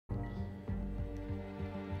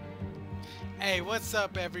Hey, what's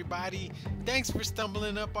up, everybody? Thanks for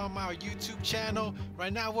stumbling up on my YouTube channel.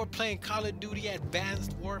 Right now, we're playing Call of Duty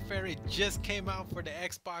Advanced Warfare. It just came out for the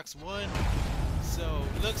Xbox One, so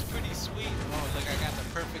looks pretty sweet. Oh, look, I got the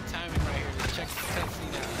perfect timing right here to check the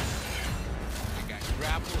cutscene out. I got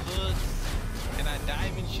grapple hooks. Can I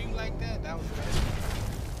dive and shoot like that? That was good.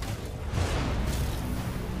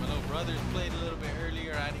 My little brothers played a little bit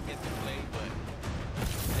earlier. I didn't get to play, but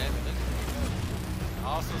that looks pretty good.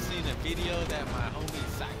 I also seen a video that my homie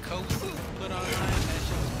Psychosis put online. That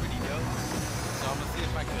shit was pretty dope. So I'm gonna see if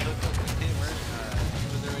I can hook up with him. He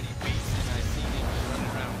was already beasting. I seen him running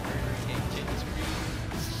around Burger King chicken street.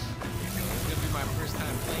 So it's gonna be my first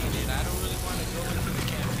time playing it. I don't really want to go into the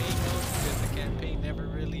campaign mode because the campaign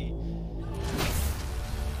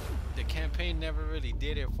never really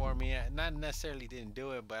did it for me. Not necessarily didn't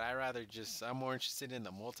do it, but I'm more interested in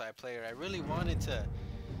the multiplayer. I really wanted to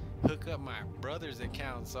hook up my brother's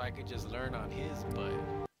account so I could just learn on his, but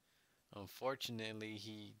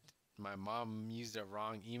unfortunately my mom used a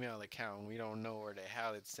wrong email account and we don't know where the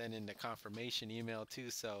hell it's sending the confirmation email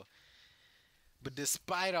to. So but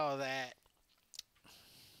despite all that,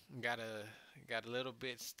 got a little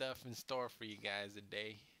bit stuff in store for you guys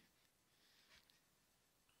today.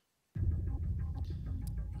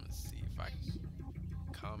 Let's see if I can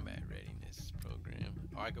combat readiness program.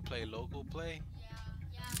 Oh, I could play local play.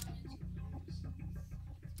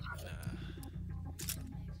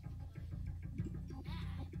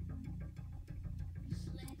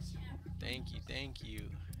 Thank you.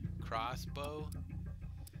 Crossbow.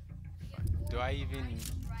 Do I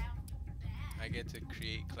get to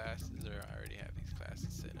create classes, or I already have these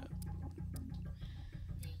classes set up?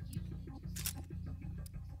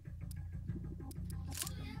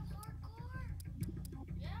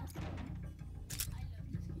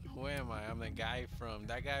 Who am I? I'm the guy from,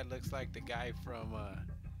 that guy looks like the guy from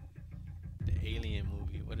the Alien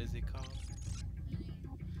movie. What is it called?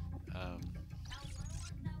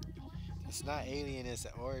 It's not Alien, it's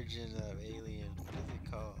the origin of Alien. What is it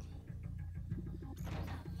called?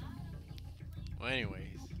 Well,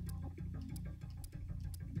 anyways,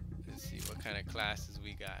 let's see what kind of classes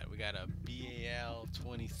we got. We got a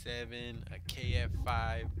BAL-27, a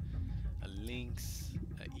KF-5, a Lynx,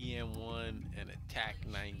 a EM-1, and a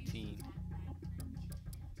TAC-19.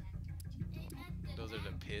 Those are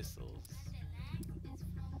the pistols.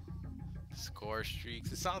 Score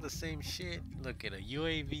streaks. It's all the same shit. Look at a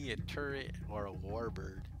UAV, a turret, or a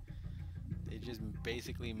warbird. They just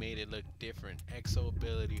basically made it look different. Exo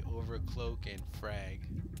ability, overcloak, and frag.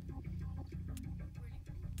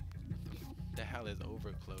 The hell is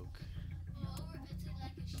overcloak?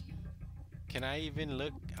 Can I even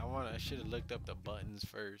look? I should have looked up the buttons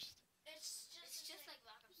first. It's just like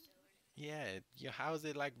Black Ops 2. Yeah, how is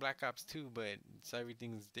it like Black Ops 2, but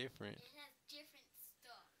everything's different? It has different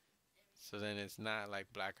stuff. So then it's not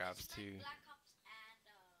like Black Ops 2. Like Black Ops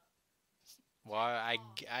and Well, I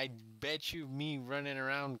bet you me running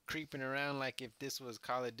around, creeping around like if this was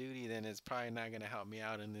Call of Duty, then it's probably not gonna help me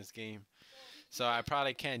out in this game. So I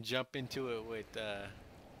probably can't jump into it with,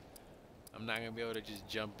 I'm not gonna be able to just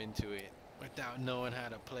jump into it without knowing how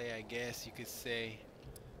to play, I guess you could say.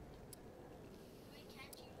 wait,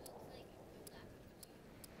 can't you look like Black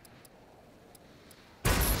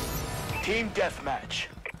Ops 2? Team deathmatch.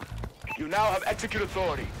 You now have execute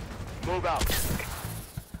authority. Move out.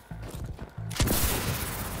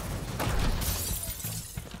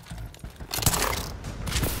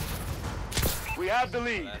 We have the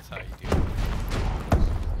lead. That's how you do it.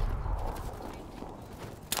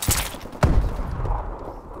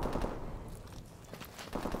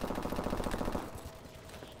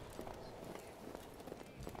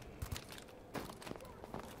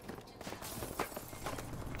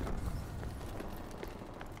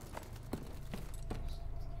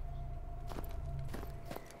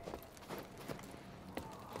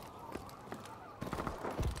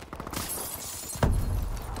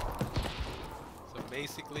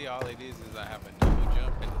 Basically all it is I have a double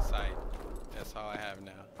jump and a sight. That's all I have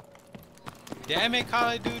now. Damn it, Call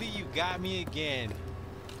of Duty, you got me again.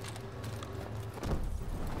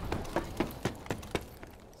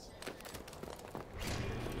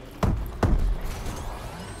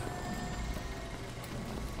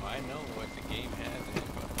 Oh, I know what the game has in it,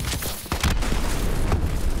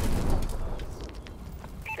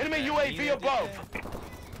 but Enemy UAV above.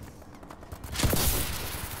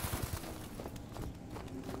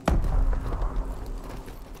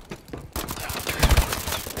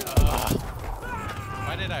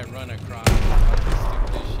 why did I run across the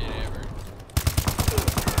stupidest shit ever?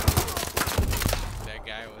 That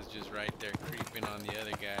guy was just right there creeping on the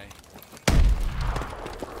other guy.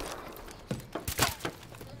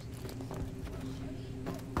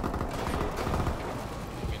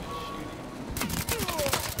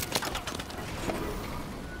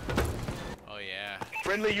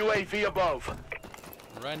 Friendly UAV above.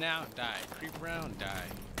 Run out, die. Creep around, die.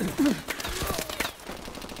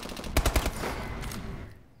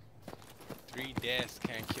 Three deaths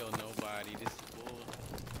can't kill nobody. This is bull.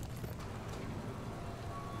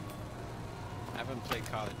 I haven't played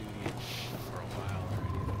Call of Duty for a while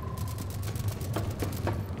already.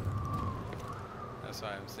 That's why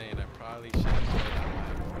I'm saying I probably should have played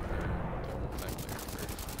online the multiplayer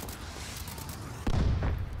first.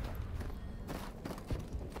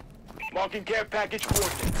 Marking care package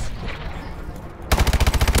coordinates.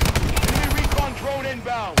 Enemy recon drone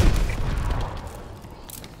inbound.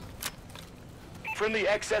 Friendly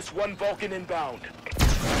XS-1 Vulcan inbound.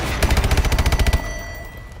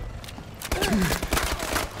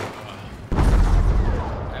 I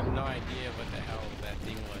have no idea what the hell that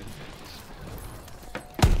thing was.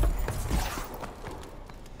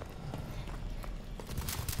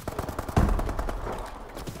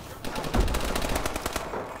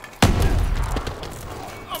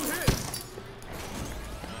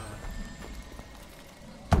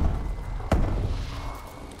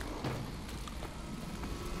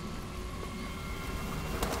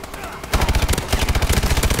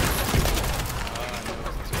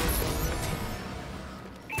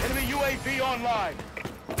 UAV online.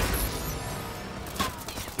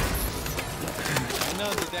 I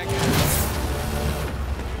know that that guy.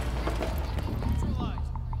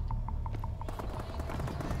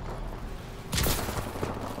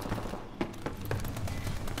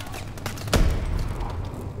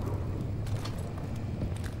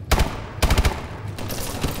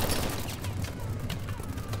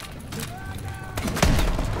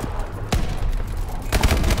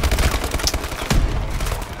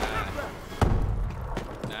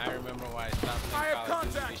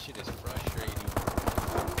 This shit is frustrating.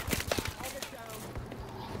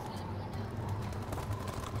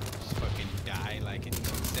 Just fucking die like in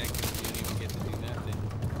 1 second. You don't even get to do nothing.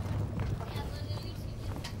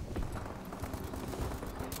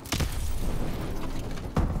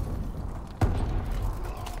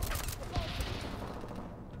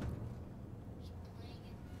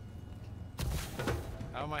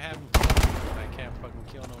 How am I having fun? I can't fucking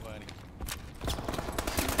kill nobody.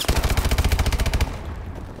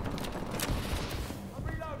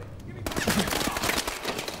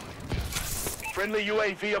 Friendly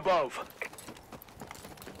UAV above.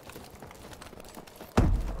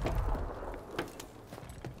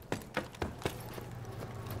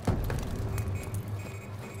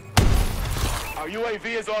 Our UAV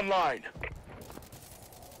is online.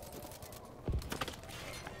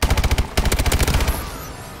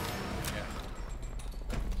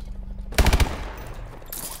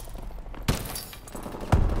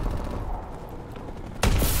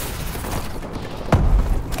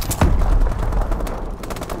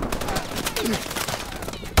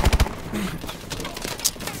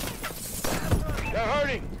 They're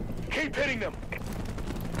hurting. Keep hitting them.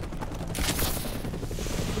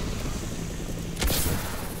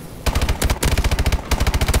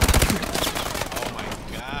 Oh my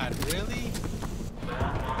god, really?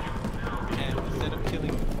 Can't, instead of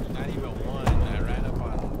killing not even one, I ran up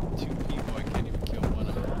on 2 people. I can't even kill one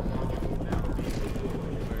of them.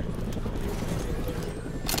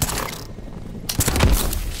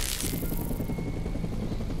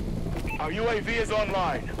 Our UAV is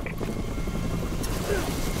online.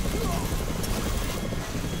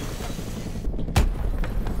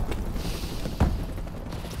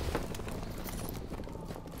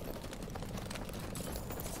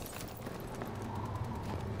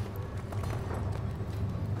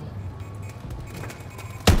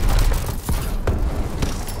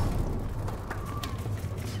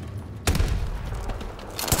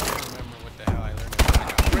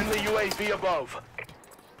 UAV above.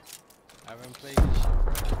 I haven't played this shit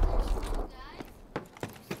forever.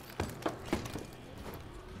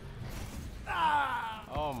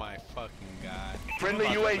 Oh my fucking god. Friendly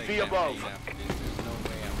UAV above. There's no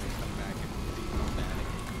way I'm gonna come back and do that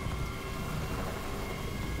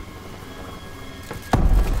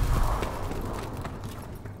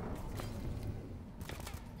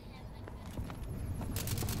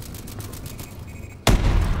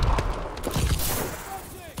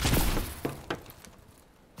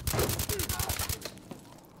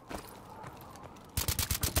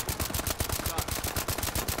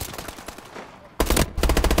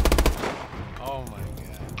Oh my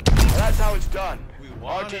god. That's how it's done. We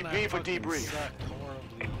won RTB for debrief.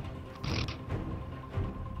 Horribly.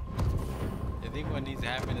 I think what needs to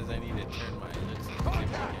happen is I need to turn my looks and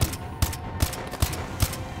again.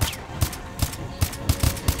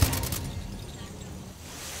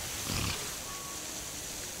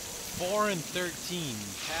 4 and 13.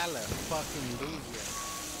 Hallelujah.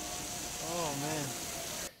 Oh man.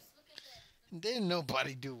 Didn't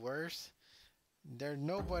nobody do worse.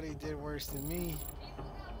 Nobody did worse than me.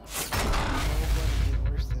 Nobody did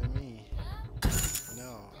worse than me.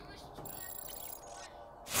 No.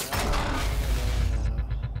 No.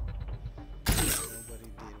 Nobody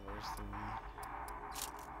did worse than me.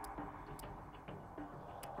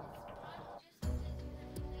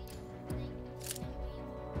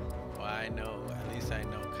 Well, I know. At least I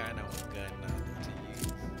know kind of what gun not to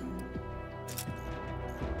use.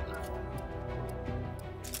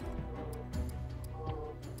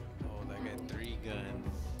 Oh, I got 3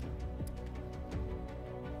 guns.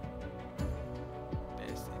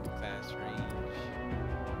 Best in class range.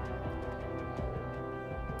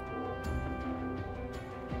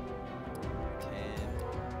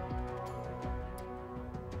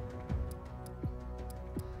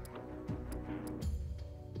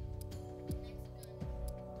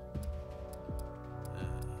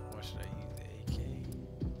 What should I use? The AK?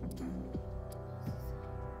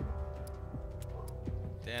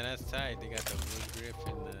 Damn, that's tight. They got the wood grip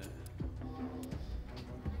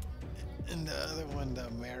and the other one, the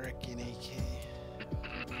American AK.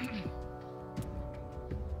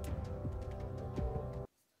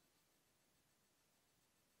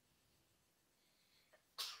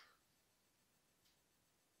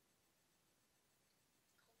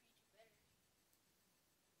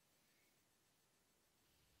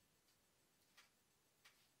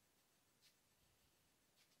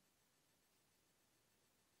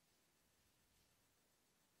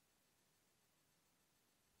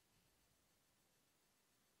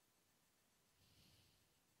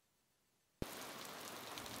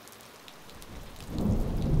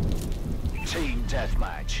 Team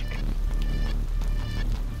deathmatch.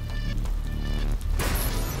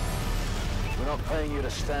 We're not paying you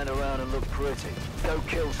to stand around and look pretty. Go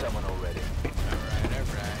kill someone already. Alright,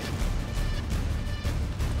 alright.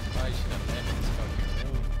 Probably should have left this fucking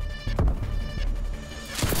room.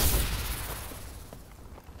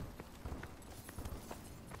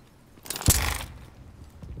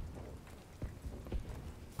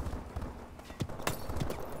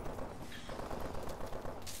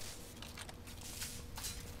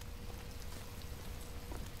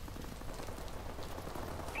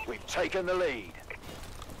 We've taken the lead.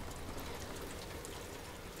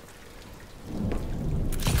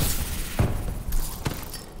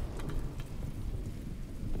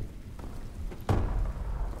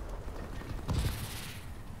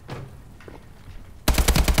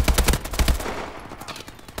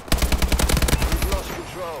 We've lost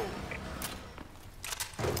control.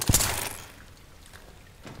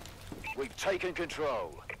 We've taken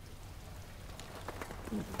control.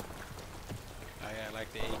 I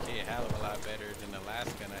like the AK a hell of a lot better than the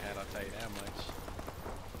last gun I had, I'll tell you that much.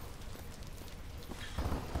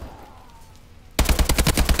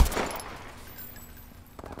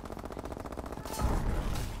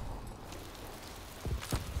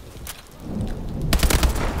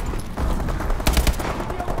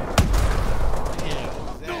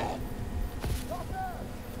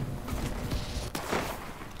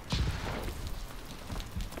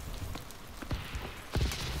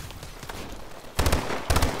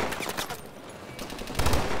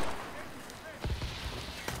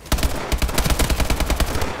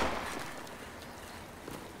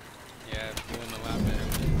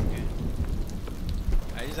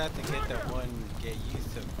 I have to get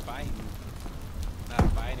used to fighting.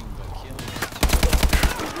 Not fighting, but killing.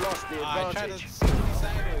 We've lost the I tried advantage. to swing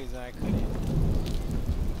sideways and I couldn't.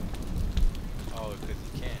 Oh, because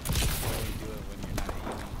you can't. You only do it when you're not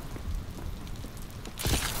aiming.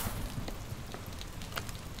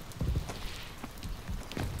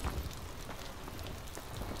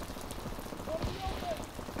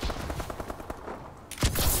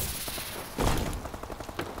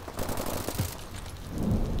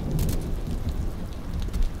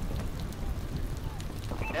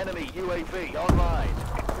 Enemy UAV online.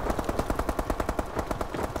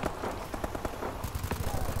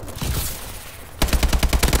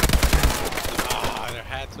 Oh, there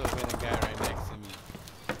had to have been a guy right next to me.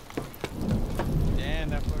 Damn,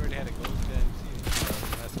 that fool already had a gold gun too.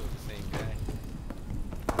 Oh, that's with the same guy.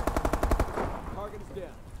 Target is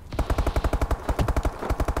down.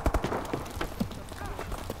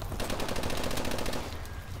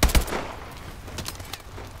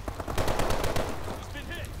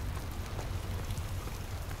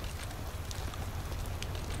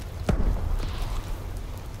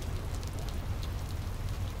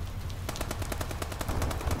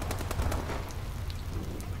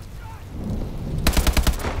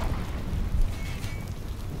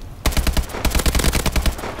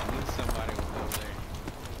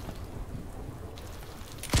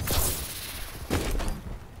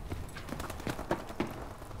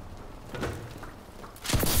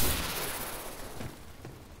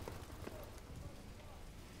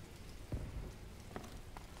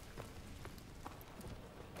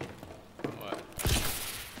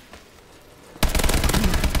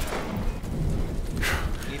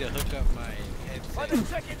 the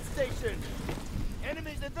check-in station.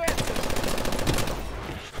 Enemies advancing.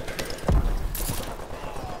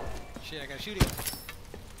 Shit, I gotta shoot it.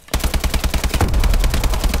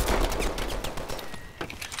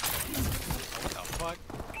 What the fuck?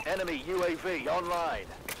 Enemy UAV online.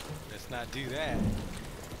 Let's not do that.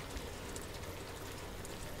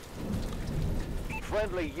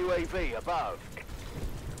 Friendly UAV above.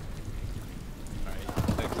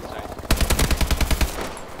 Alright, next strike.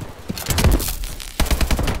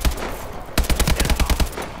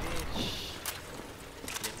 Bitch.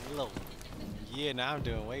 Get low. Yeah, now I'm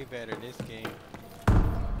doing way better this game.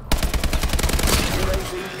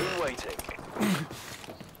 UAV in waiting.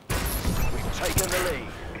 We've taken the lead.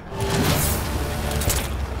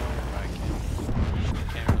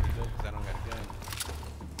 Can't really go because I don't got a gun.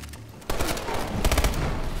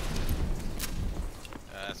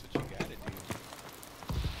 That's what you gotta do.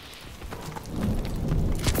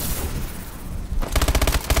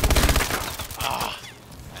 Ah!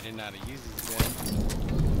 I didn't know how to use this gun.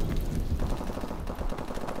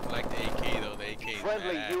 I like the AK though, the AK is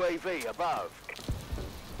Friendly badass. UAV above.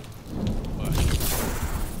 But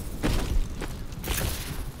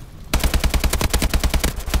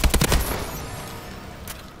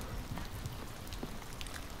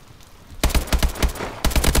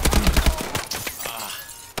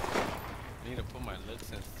I need to put my look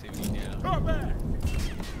sensitivity down. Come back!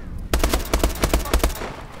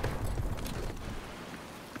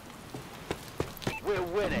 We're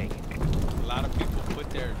winning. A lot of people put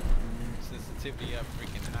their sensitivity up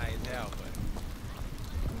freaking high as hell, but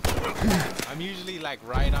I'm usually like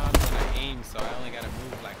right on when I aim, so I only gotta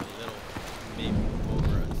move like a little, maybe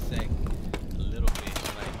over a sec, a little bit.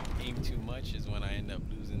 When I aim too much is when I end up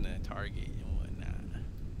losing the target and whatnot.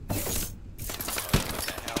 Oh, what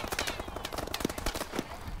the hell?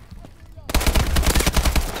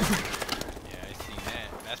 Yeah, I seen that.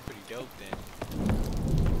 That's pretty dope then.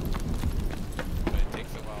 But it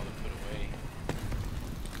takes a while to put away.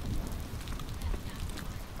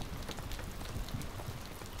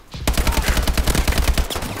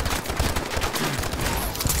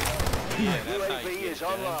 Yeah, that's how you UAV get is it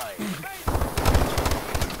done. online.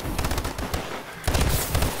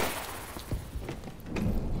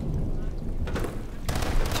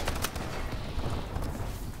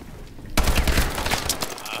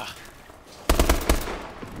 Ah.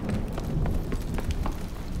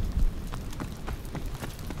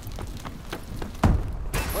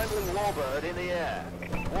 Friendly Warbird in the air.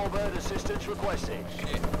 Warbird assistance requested.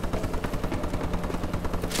 Shit.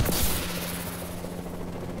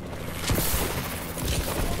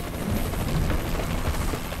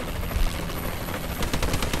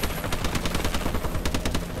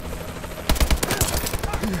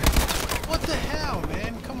 What the hell,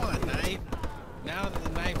 man? Come on, knife. Now the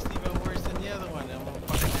knife's even worse than the other one. I'm gonna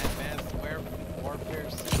fucking advanced warfare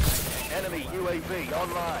suit. Enemy UAV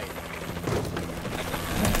online.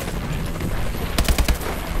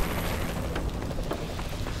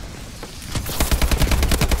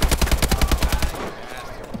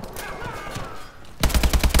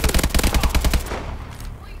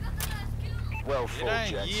 Well Did fought, I?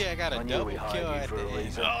 gents. Yeah, I got a knew double we hired kill you at for the a end.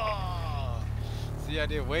 reason. Oh! See, I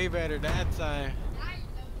did way better that time.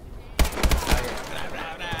 Blah,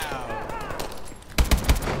 blah, blah.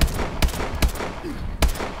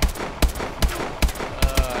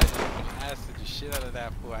 I just blasted the shit out of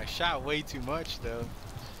that fool. I shot way too much though.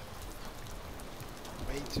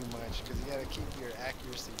 Way too much, because you gotta keep your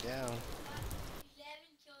accuracy down.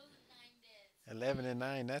 11 and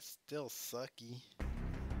 9, that's still sucky.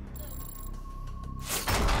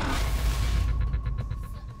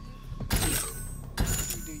 What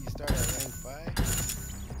do you do? You start at rank 5?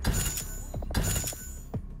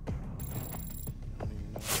 I don't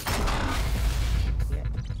even know.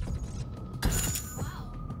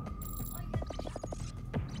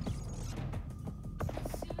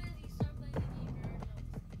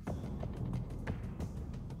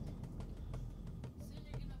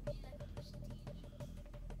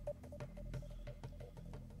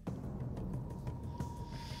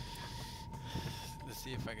 Let's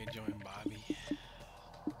see if I can join Bobby.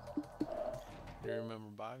 You remember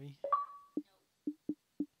Bobby?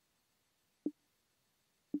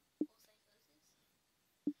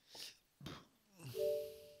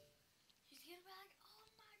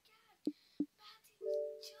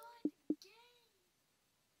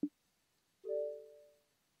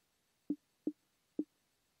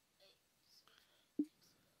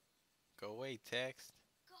 Go away, text.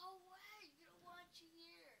 Go away! We don't want you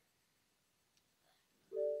here.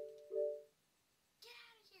 Get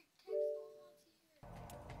out of here, Tex. No one wants you here.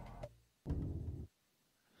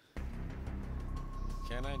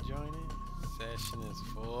 Can I join it? Session is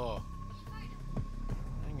full.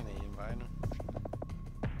 I'm gonna invite him.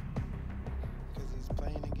 Because he's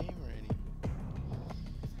playing a game already.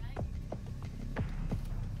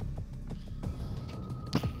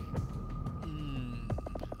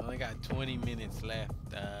 Only got 20 minutes left.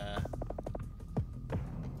 No,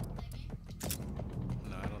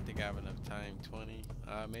 I don't think I have enough time. 20.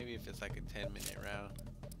 Maybe if it's like a 10-minute round.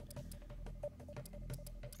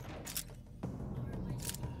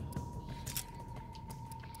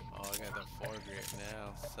 Oh, I got the foregrip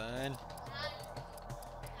now, son.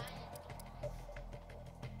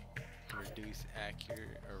 Reduce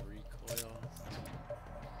accurate or recoil.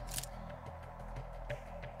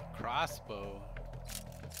 Crossbow.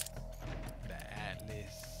 The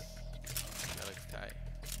Atlas. That looks tight.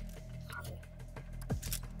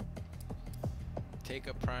 Take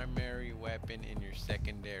a primary weapon in your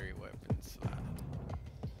secondary weapon slot.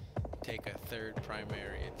 Take a third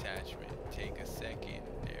primary attachment. Take a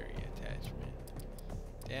secondary attachment.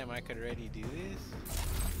 Damn, I could already do this?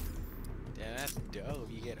 Damn, that's dope.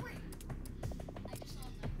 You get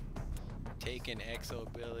take an exo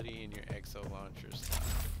ability in your exo launcher slot.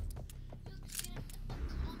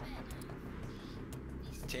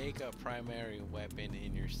 Take a primary weapon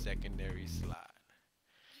in your secondary slot.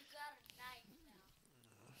 You got a knife now.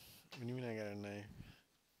 What do you mean I got a knife?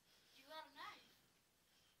 You got a knife.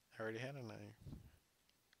 I already had a knife.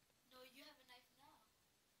 No, you have a knife now.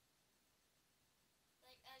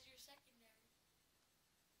 Like, as your secondary.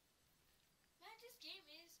 Man, this game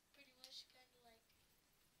is pretty much kind of like,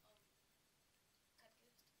 kind of good. Because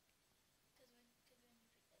when you pick that, you get a knife. That's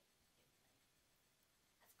cool.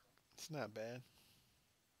 It's not bad.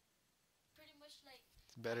 Pretty much like,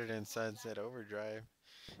 It's better than Sunset Overdrive.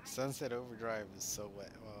 Sunset Overdrive is so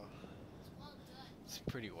wet. Well, it's well done. it's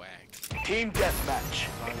pretty whack. Team deathmatch.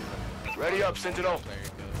 As long as the- Ready as up, the Sentinel.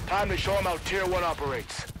 multiplayer goes. Time to show them how Tier 1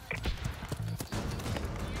 operates.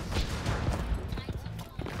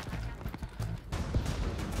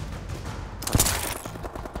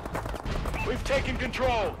 We've taken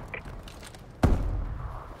control.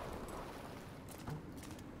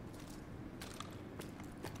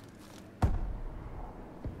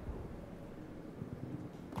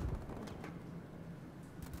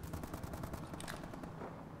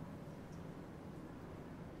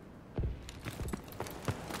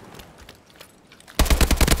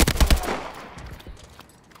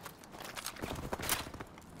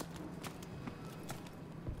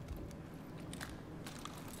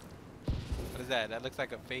 What is that? That looks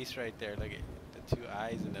like a face right there. Look at the two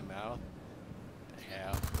eyes and the mouth. The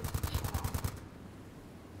hell?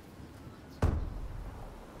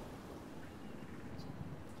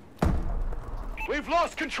 We've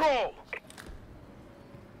lost control.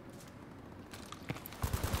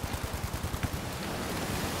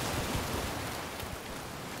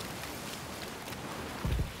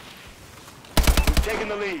 We've taken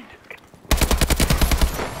the lead.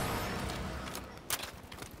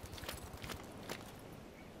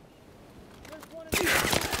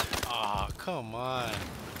 Oh, come on.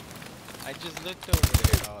 I just looked over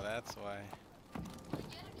there. Oh, that's why.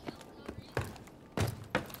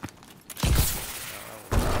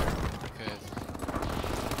 Because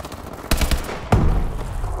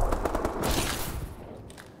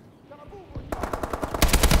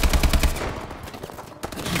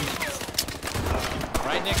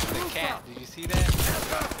right next to the cat. Did you see that?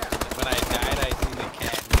 When I died, I seen the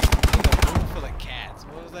cat. In a room full of cats.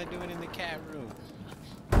 What was I doing in the cat room?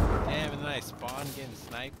 Damn, and then I spawned getting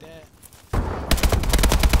sniped at.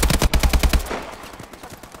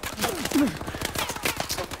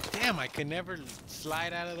 Damn, I could never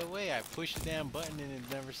slide out of the way. I push the damn button and it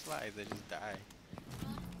never slides. I just die.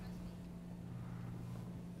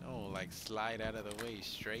 No, like slide out of the way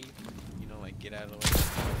straight. You know, like get out of the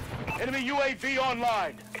way. Enemy UAV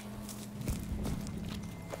online. I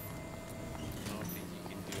don't think you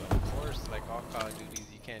can do it. Of course, like all Call of Duties,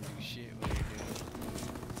 you can't do shit when you're doing it.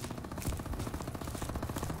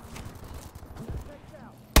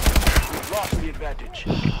 We've lost the advantage.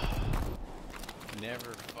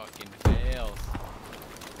 Never fucking fails.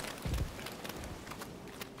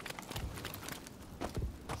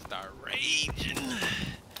 Start raging.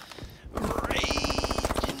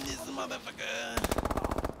 Raging this motherfucker.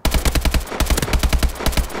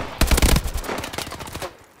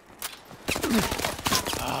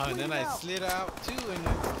 Oh, and then I slid out too, and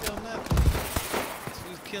it's still nothing. This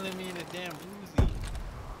was killing me in a damn Uzi.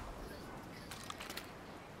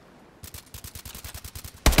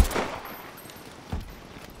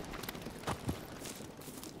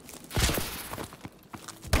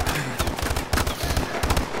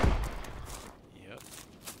 Yep.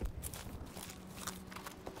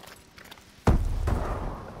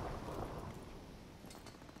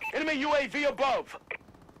 Enemy UAV above.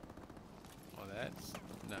 Well, that's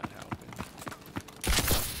not helping.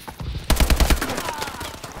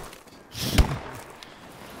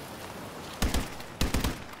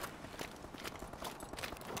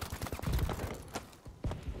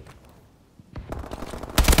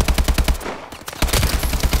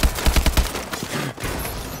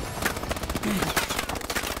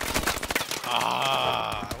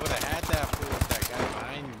 Ah, I would have had that fool if that guy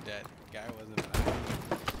behind you. That guy wasn't behind you.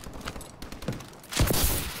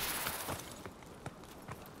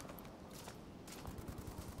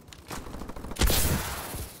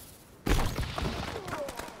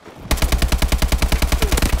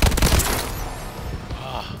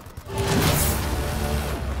 Ah.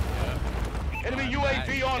 Yeah. Enemy Enemy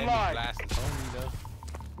UAV online. blasting homie though.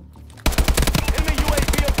 Enemy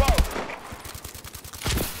UAV above.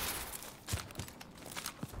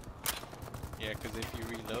 Yeah, because if you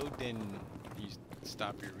reload, then you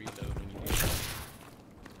stop your reload when you do that.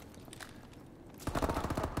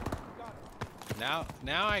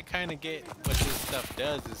 Now I kind of get what this stuff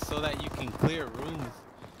does is so that you can clear rooms.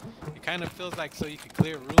 It kind of feels like so you can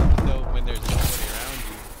clear rooms though when there's nobody around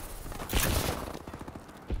you.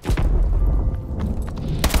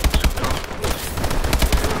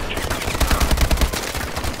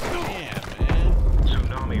 Damn, man.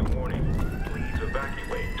 Tsunami warning. Please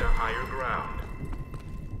evacuate to higher ground.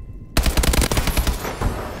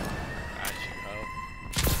 Got you,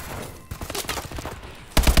 ho.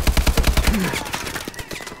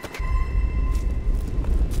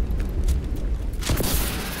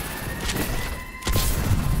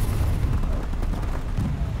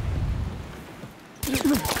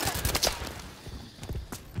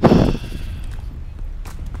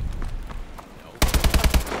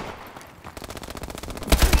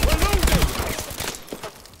 We're losing.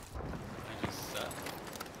 I just suck.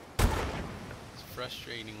 It's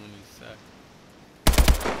frustrating when you suck.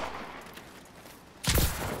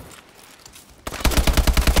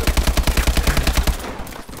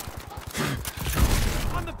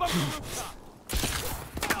 On the bunker rooftop.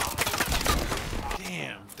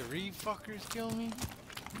 Damn, 3 fuckers kill me?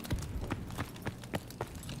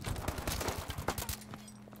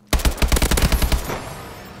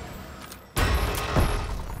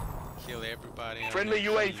 Kill everybody. on Friendly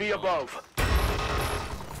their UAV team. above.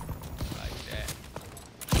 Like that.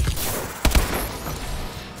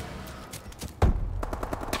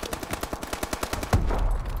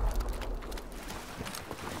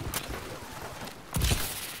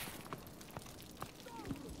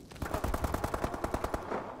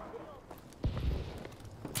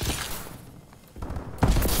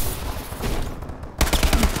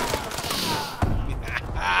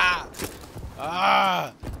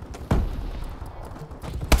 Ah!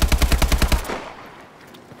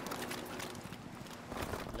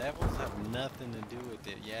 Levels have nothing to do with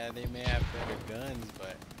it. Yeah, they may have better guns,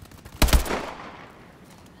 but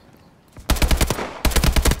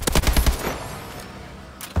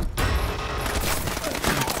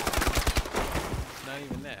it's not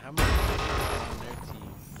even that. How many people are on their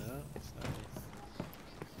team? No, it's not.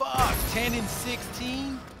 Fuck! 10 and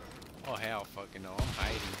 16? Oh hell fucking no, I'm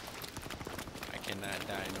hiding. I cannot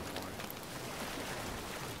die no more.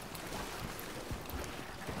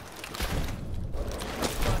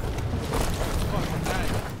 Fuck, I'm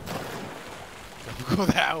dying. Don't go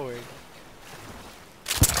that way.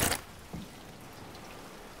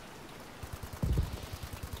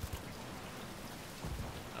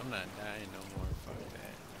 I'm not dying no more, fuck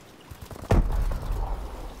that.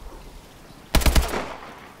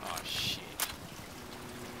 Oh shit.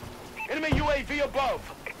 Enemy UAV above.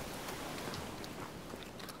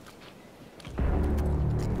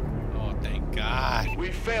 Oh thank God.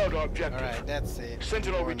 We failed our objective. Alright, that's it.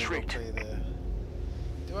 Sentinel I'm gonna go retreat. play the-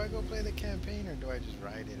 Do I go play the campaign or do I just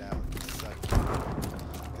ride it out and suck it?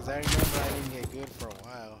 Because I remember I didn't get good for a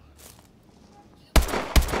while.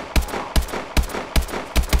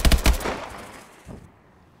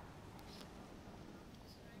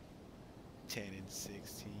 Ten and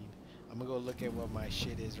 16. I'm gonna go look at what my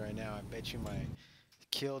shit is right now. I bet you my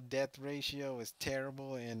kill death ratio is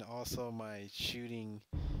terrible, and also my shooting,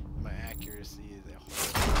 my accuracy is a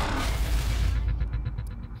whole.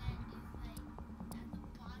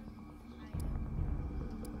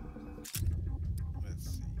 Let's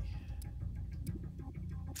see.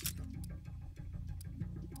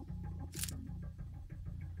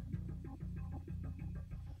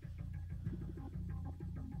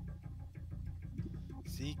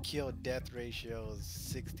 See, kill death ratio is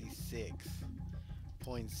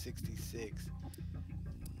 66.66.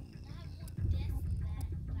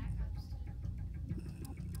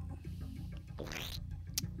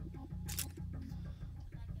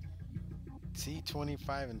 See,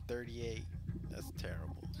 25 and 38. That's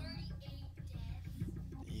terrible. 38 deaths.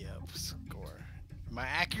 Yep, score. My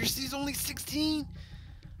accuracy is only 16?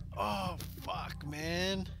 Oh, fuck,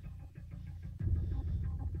 man.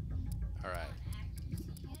 Alright.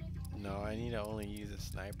 Accuracy, you gotta be No, I need to only use a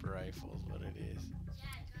sniper rifle is what it is. Yeah,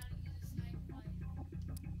 I gotta use a sniper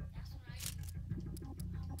rifle. That's what I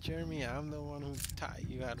use. Jeremy, I'm the one who taught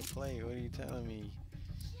you how to play. What are you telling me?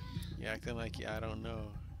 You're acting like I don't know.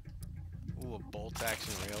 Ooh, a bolt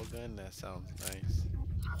action railgun? That sounds nice.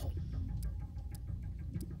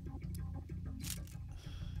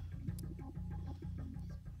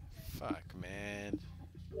 Fuck, man.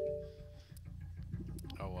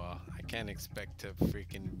 Oh well, I can't expect to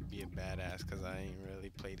freaking be a badass because I ain't really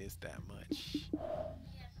played this that much. We haven't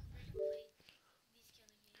really played these killing games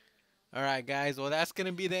in a while. Alright guys, well that's going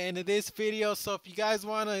to be the end of this video. So if you guys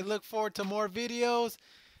want to look forward to more videos,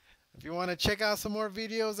 if you want to check out some more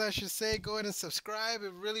videos, I should say, go ahead and subscribe. I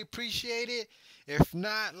really appreciate it. If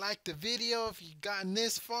not, like the video if you've gotten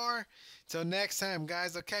this far. Till next time,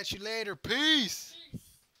 guys, I'll catch you later. Peace!